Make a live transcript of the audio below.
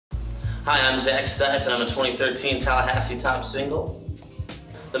Hi, I'm Zach Stipe, and I'm a 2013 Tallahassee top single.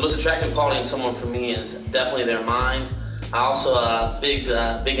 The most attractive quality in someone for me is definitely their mind. I also big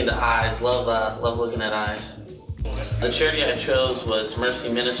into eyes. Love looking at eyes. The charity I chose was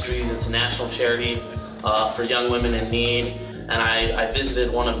Mercy Ministries. It's a national charity for young women in need, and I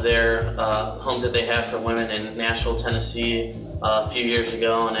visited one of their homes that they have for women in Nashville, Tennessee a few years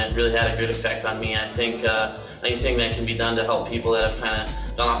ago, and it really had a great effect on me. I think anything that can be done to help people that have kind of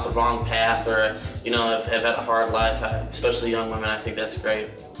gone off the wrong path or have had a hard life, especially young women, I think that's great.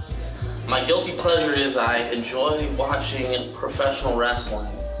 My guilty pleasure is I enjoy watching professional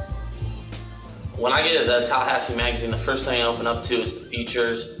wrestling. When I get the Tallahassee magazine, the first thing I open up to is the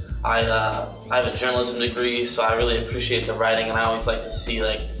features. I have a journalism degree, so I really appreciate the writing, and I always like to see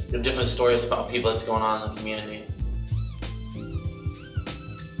different stories about people that's going on in the community.